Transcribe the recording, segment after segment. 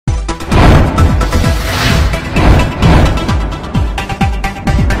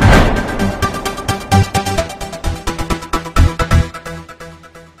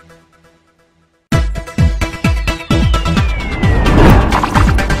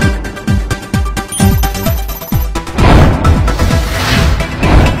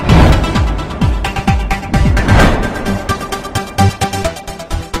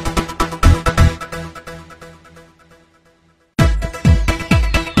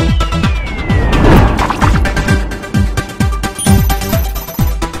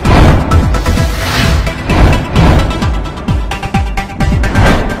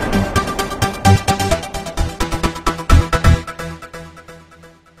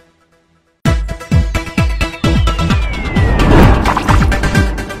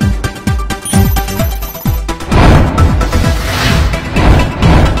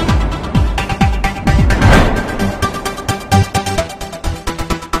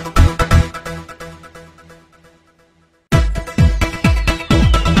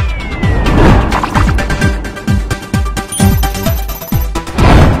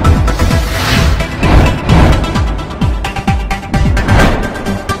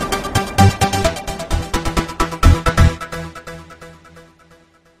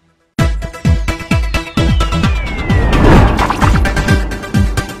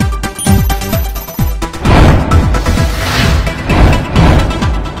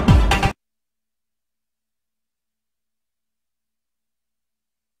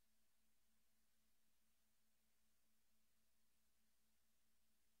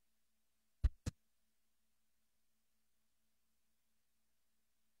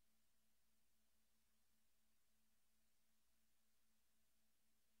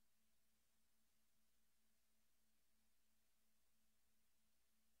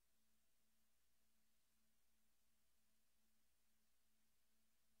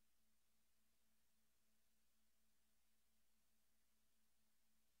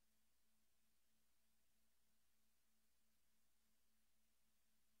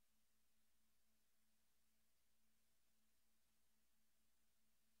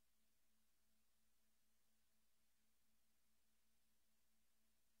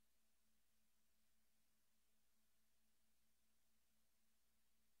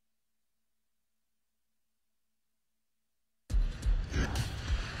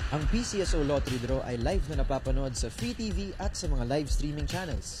Ang PCSO Lottery Draw ay live na napapanood sa Free TV at sa mga live streaming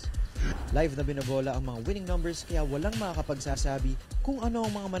channels. Live na binabola ang mga winning numbers kaya walang makakapagsasabi kung ano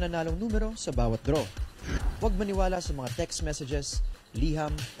ang mga mananalong numero sa bawat draw. Huwag maniwala sa mga text messages,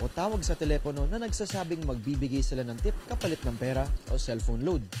 liham o tawag sa telepono na nagsasabing magbibigay sila ng tip kapalit ng pera o cellphone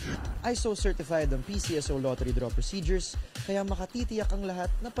load. ISO certified ang PCSO Lottery Draw procedures kaya makatitiyak ang lahat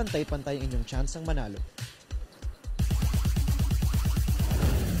na pantay-pantay ang inyong chance ang manalo.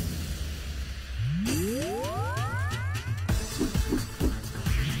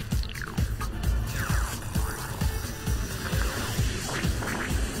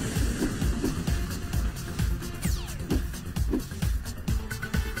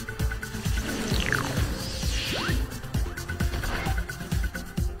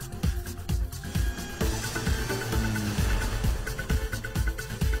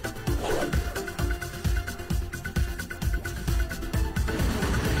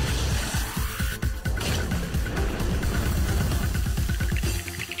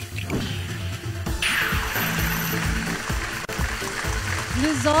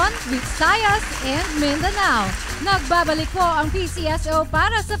 Luzon, Visayas, and Mindanao. Nagbabalik po ang PCSO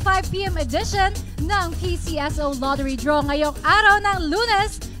para sa 5 p.m. edition ng PCSO Lottery Draw ngayong araw ng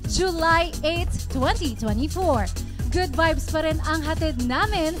Lunes, July 8, 2024. Good vibes pa rin ang hatid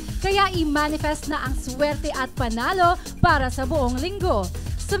namin, kaya i-manifest na ang swerte at panalo para sa buong linggo.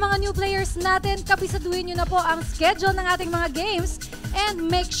 Sa mga new players natin, kabisaduhin nyo na po ang schedule ng ating mga games and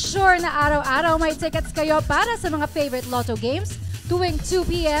make sure na araw-araw may tickets kayo para sa mga favorite Lotto games tuwing 2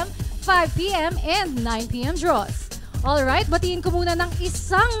 p.m., 5 p.m., and 9 p.m. draws. Alright, batiin ko muna ng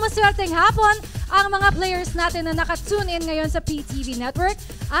isang maswerteng hapon ang mga players natin na naka-tune in ngayon sa PTV Network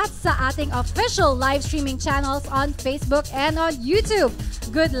at sa ating official live streaming channels on Facebook and on YouTube.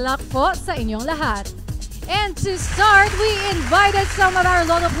 Good luck po sa inyong lahat. And to start, we invited some of our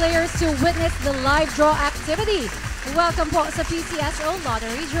Lotto players to witness the live draw activity. Welcome po sa PCSO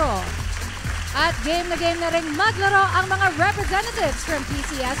Lottery Draw. At game na rin maglaro ang mga representatives from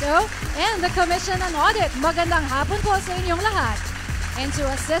PCSO and the Commission on Audit. Magandang hapon po sa inyong lahat. And to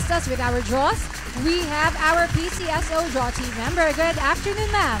assist us with our draws, we have our PCSO Draw Team member. Good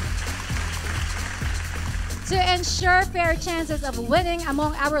afternoon, ma'am. To ensure fair chances of winning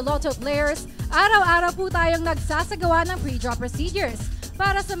among our Lotto players, araw-araw po tayong nagsasagawa ng pre-draw procedures.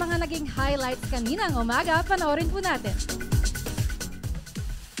 Para sa mga naging highlights kaninang umaga, panoorin po natin.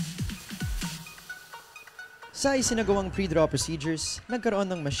 Sa isinagawang pre-draw procedures, nagkaroon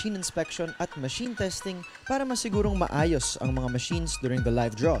ng machine inspection at machine testing para masigurong maayos ang mga machines during the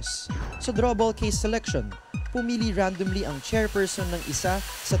live draws. Sa draw ball case selection, pumili randomly ang chairperson ng isa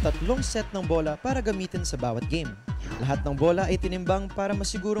sa 3 set ng bola para gamitin sa bawat game. Lahat ng bola ay tinimbang para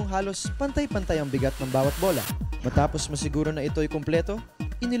masigurong halos pantay-pantay ang bigat ng bawat bola. Matapos masiguro na ito'y kumpleto,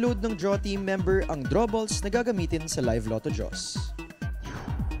 iniload ng draw team member ang draw balls na gagamitin sa live Lotto draws.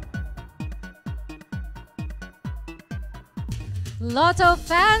 Lotto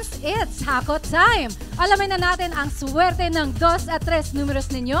fans, it's Hako time! Alamin na natin ang swerte ng 2 at 3 numeros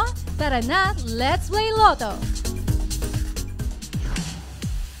ninyo. Tara na, let's play Lotto!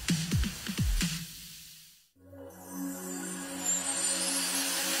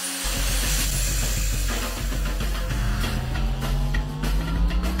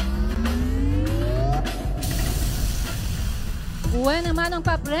 Buwan naman ang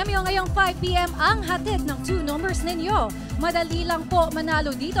papremyo ngayong 5 p.m. ang hatid ng 2 numbers ninyo. Madali lang po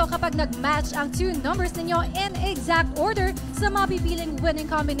manalo dito kapag nag-match ang 2 numbers ninyo in exact order sa mapipiling winning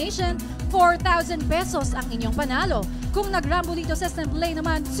combination. 4,000 pesos ang inyong panalo. Kung nag-rambo dito sa system play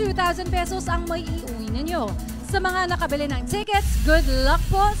naman, 2,000 pesos ang may iuwi ninyo. Sa mga nakabili ng tickets, good luck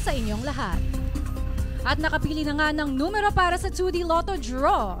po sa inyong lahat. At nakapili na nga ng numero para sa 2D Lotto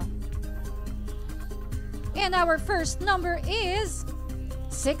Draw. And our first number is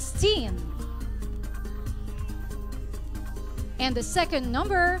 16. And the second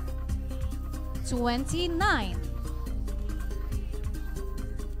number, 29.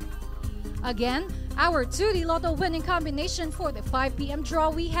 Again, our 2D Lotto winning combination for the 5 p.m. draw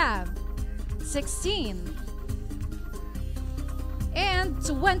we have 16 and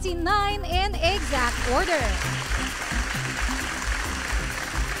 29 in exact order.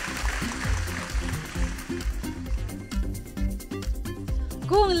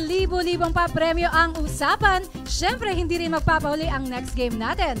 Kung libo-libong pa premyo ang usapan, syempre hindi rin magpapahuli ang next game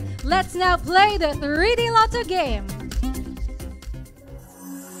natin. Let's now play the 3D Lotto game.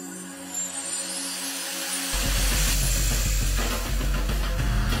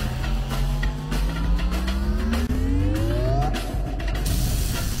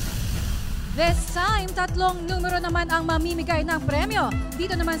 This time, time, tatlong numero naman ang mamimigay ng premyo.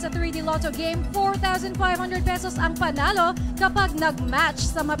 Dito naman sa 3D Lotto game, 4,500 pesos ang panalo kapag nag-match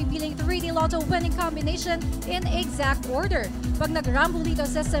sa mapipiling 3D Lotto winning combination in exact order. Pag nag-rumble dito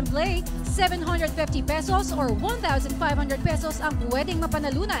sa Simplay, 750 pesos or 1,500 pesos ang pwedeng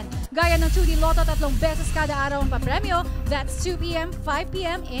mapanalunan. Gaya ng 2D Lotto, 3 beses kada araw ang papremyo. That's 2 p.m., 5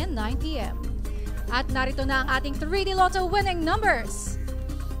 p.m., and 9 p.m. At narito na ang ating 3D Lotto winning numbers.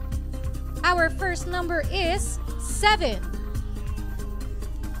 Our first number is 7.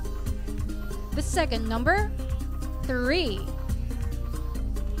 The second number, 3.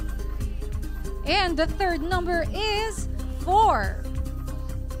 And the third number is 4.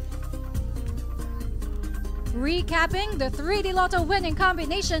 Recapping the 3D Lotto winning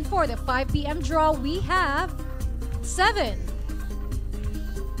combination for the 5 p.m. draw, we have 7,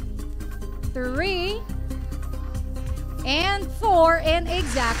 3, and 4 in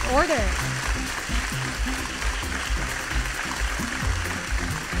exact order.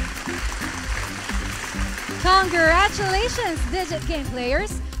 Congratulations, Digit Game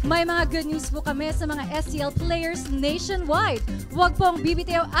players! May mga good news po kami sa mga STL players nationwide. Huwag pong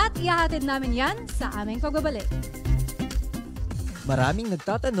bibitiw at ihahatid namin yan sa aming pagbabalik. Maraming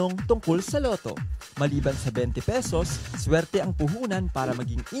nagtatanong tungkol sa Lotto. Maliban sa 20 pesos, swerte ang puhunan para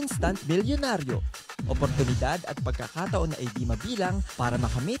maging instant milyonaryo. Oportunidad at pagkakataon na ay di mabilang para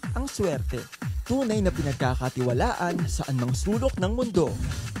makamit ang swerte. Tunay na pinagkakatiwalaan sa anumang sulok ng mundo.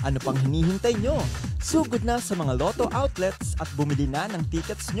 Ano pang hinihintay nyo? Sugod na sa mga Lotto outlets at bumili na ng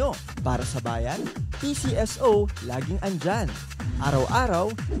tickets nyo. Para sa bayan, PCSO laging andyan.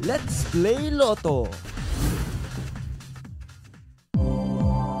 Araw-araw, let's play Lotto!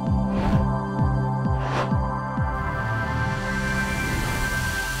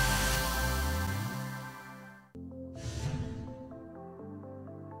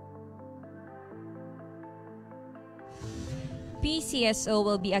 PCSO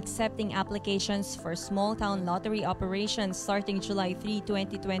will be accepting applications for small-town lottery operations starting July 3,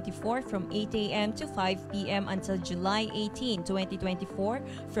 2024 from 8 a.m. to 5 p.m. until July 18, 2024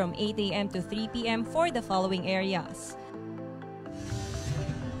 from 8 a.m. to 3 p.m. for the following areas: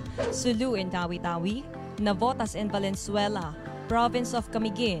 Sulu and Tawi-Tawi, Navotas and Valenzuela, Province of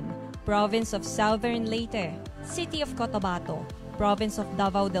Camiguin, Province of Southern Leyte, City of Cotabato, Province of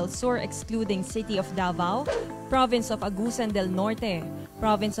Davao del Sur excluding City of Davao, Province of Agusan del Norte,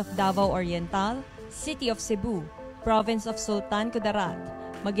 Province of Davao Oriental, City of Cebu, Province of Sultan Kudarat,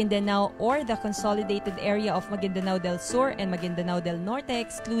 Maguindanao or the consolidated area of Maguindanao del Sur and Maguindanao del Norte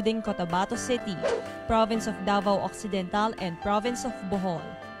excluding Cotabato City, Province of Davao Occidental, and Province of Bohol.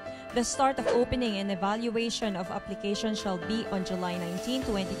 The start of opening and evaluation of applications shall be on July 19,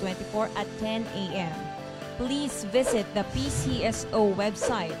 2024 at 10 a.m. Please visit the PCSO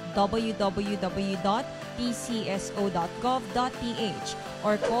website www.pcso.gov.ph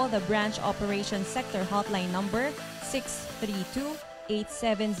or call the Branch Operations Sector hotline number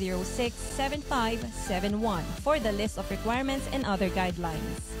 632-8706-7571 for the list of requirements and other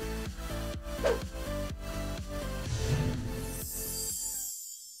guidelines.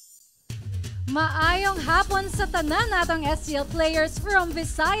 Maayong hapon sa tanan natong STL players from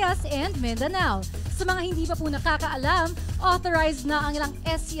Visayas and Mindanao. Sa mga hindi pa po nakakaalam, authorized na ang ilang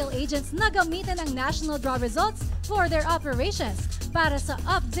STL agents na gamitin ang national draw results for their operations. Para sa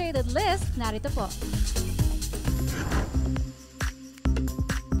updated list, narito po.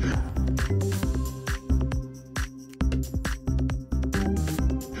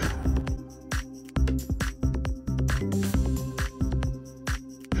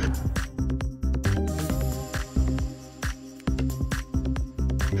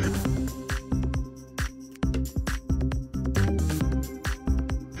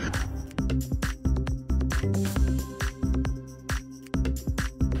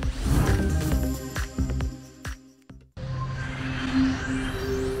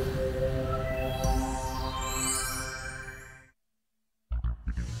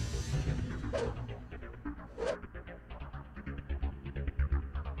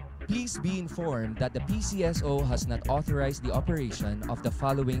 Please be informed that the PCSO has not authorized the operation of the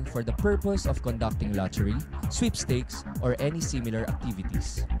following for the purpose of conducting lottery, sweepstakes, or any similar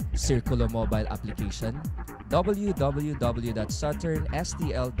activities: Circulo mobile application,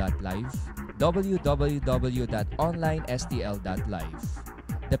 www.saturnstl.live, www.onlinestl.live.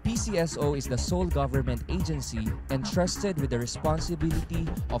 The PCSO is the sole government agency entrusted with the responsibility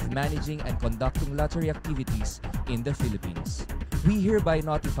of managing and conducting lottery activities in the Philippines. We hereby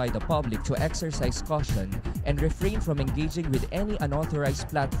notify the public to exercise caution and refrain from engaging with any unauthorized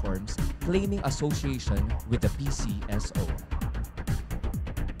platforms claiming association with the PCSO.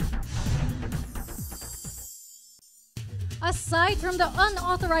 Aside from the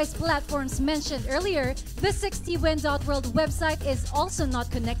unauthorized platforms mentioned earlier, the 60win.world website is also not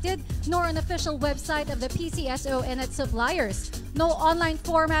connected, nor an official website of the PCSO and its suppliers. No online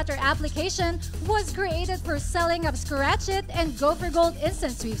format or application was created for selling of Scratch It and Go for Gold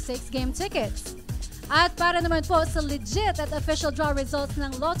instant sweepstakes game tickets. At para naman po sa legit at official draw results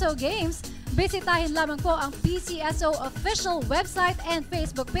ng Lotto games, bisitahin lamang po ang PCSO official website and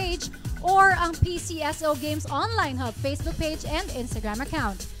Facebook page or ang PCSO Games Online Hub Facebook page and Instagram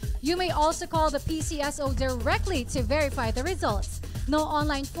account. You may also call the PCSO directly to verify the results. No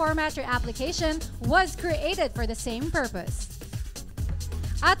online format or application was created for the same purpose.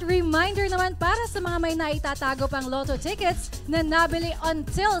 At reminder naman para sa mga may naitatago pang Lotto tickets na nabili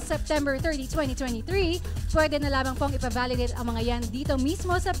until September 30, 2023, pwede na lamang pong ipavalidate ang mga yan dito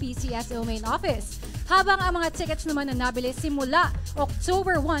mismo sa PCSO Main Office. Habang ang mga tickets naman na nabili simula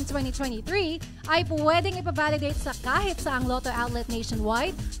October 1, 2023 ay pwedeng ipavalidate sa kahit saang Lotto outlet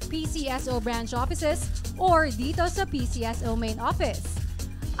nationwide, PCSO branch offices, or dito sa PCSO Main Office.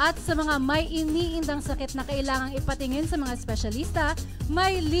 At sa mga may iniindang sakit na kailangang ipatingin sa mga espesyalista,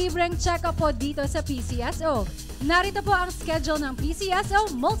 may libreng check-up po dito sa PCSO. Narito po ang schedule ng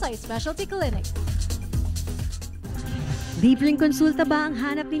PCSO Multi-Specialty Clinic. Libreng konsulta ba ang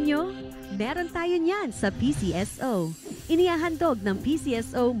hanap ninyo? Meron tayo niyan sa PCSO. Inihahandog ng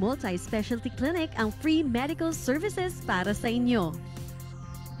PCSO Multi-Specialty Clinic ang free medical services para sa inyo.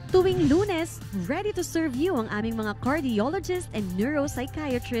 Tuwing Lunes, ready to serve you ang aming mga cardiologist and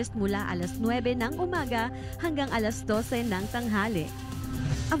neuropsychiatrist mula alas 9 ng umaga hanggang alas 12 ng tanghali.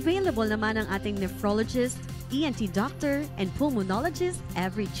 Available naman ang ating nephrologist, ENT doctor, and pulmonologist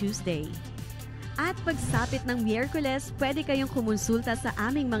every Tuesday. At pagsapit ng Miyerkules, pwede kayong kumonsulta sa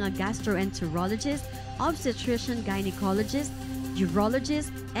aming mga gastroenterologist, obstetrician-gynecologist,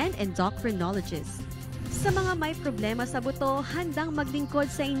 urologist, and endocrinologist. Sa mga may problema sa buto, handang maglingkod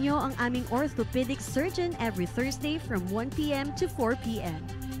sa inyo ang aming orthopedic surgeon every Thursday from 1 p.m. to 4 p.m.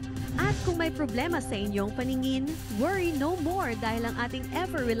 At kung may problema sa inyong paningin, worry no more dahil ang ating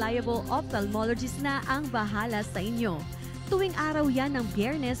ever-reliable ophthalmologist na ang bahala sa inyo. Tuwing araw yan ng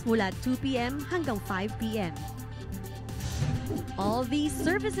Biyernes mula 2 p.m. hanggang 5 p.m. All these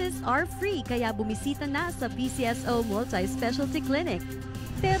services are free kaya bumisita na sa PCSO Multi-Specialty Clinic.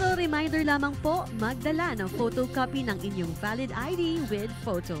 Pero reminder lamang po, magdala ng photocopy ng inyong valid ID with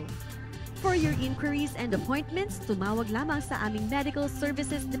photo. For your inquiries and appointments, tumawag lamang sa aming Medical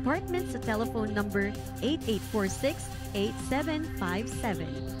Services Department sa telephone number 8846-8757.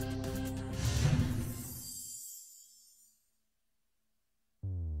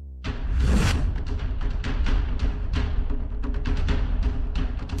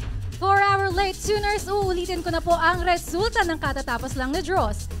 Late tuners, uulitin ko na po ang resulta ng katatapos lang na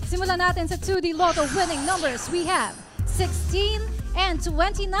draws. Simulan natin sa 2D Lotto winning numbers. We have 16 and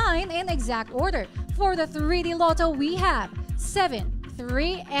 29 in exact order. For the 3D Lotto, we have 7,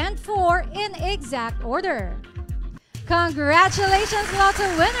 3, and 4 in exact order. Congratulations, Lotto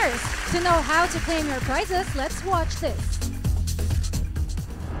winners! To know how to claim your prizes, let's watch this.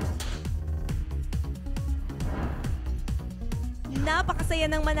 Napakasaya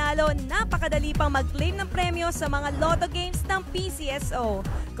ng manalo, napakadali pang mag-claim ng premyo sa mga Lotto games ng PCSO.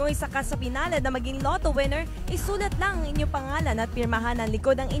 Kung isa ka sa pinalad na maging Lotto winner, isulat lang ang inyong pangalan at pirmahan ang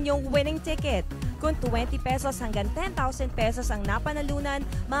likod ng inyong winning ticket. Kung 20 pesos hanggang 10,000 pesos ang napanalunan,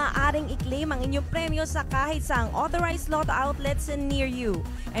 maaaring i-claim ang inyong premyo sa kahit saang authorized Lotto outlets near you.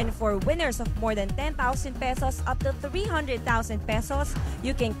 And for winners of more than 10,000 pesos up to 300,000 pesos,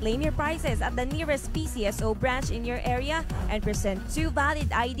 you can claim your prizes at the nearest PCSO branch in your area and present 2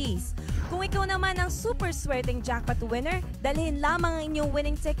 valid IDs. Kung ikaw naman ang super swerteng jackpot winner, dalhin lamang ang inyong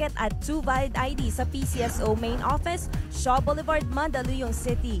winning ticket at 2 valid IDs sa PCSO Main Office, Shaw Boulevard, Mandaluyong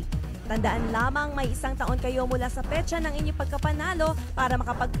City. Tandaan lamang may 1 taon kayo mula sa petsa ng inyong pagkapanalo para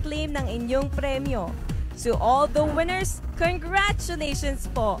makapag-claim ng inyong premyo. To all the winners,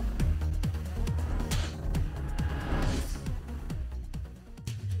 congratulations po!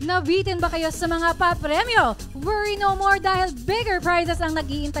 Nabitin ba kayo sa mga papremyo? Worry no more dahil bigger prizes ang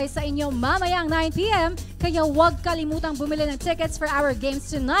nag-iintay sa inyo mamayang 9 p.m. Kaya huwag kalimutang bumili ng tickets for our games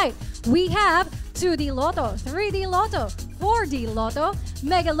tonight. We have 2D Lotto, 3D Lotto, 4D Lotto,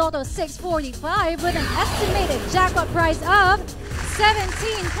 Mega Lotto 645 with an estimated jackpot prize of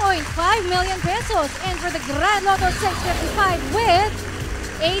 17.5 million pesos, and for the Grand Lotto 655 with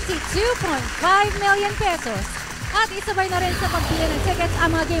 82.5 million pesos. At isabay na rin sa pagbili ng tickets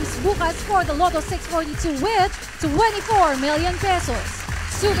ang mga games bukas for the Lotto 642 with 24 million pesos,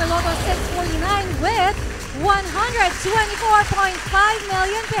 Super Lotto 649 with 124.5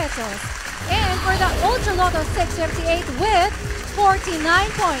 million pesos, And for the Ultra Lotto 658 with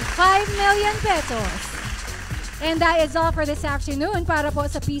 49.5 million pesos. And that is all for this afternoon para po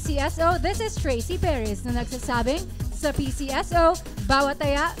sa PCSO. This is Tracy Perez na nagsasabing sa PCSO, bawat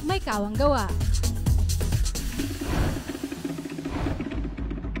taya may kawang gawa.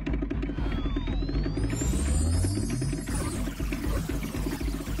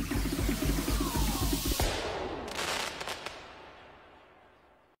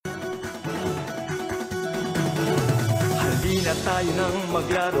 Halina tayo nang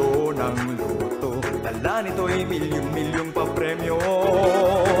maglaro ng Lotto. Dala nito'y milyong-milyong papremyo.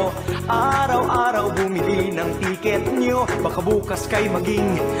 Araw-araw bumili ng tiket nyo, baka bukas kay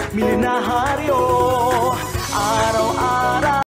maging milyonaryo. Araw-araw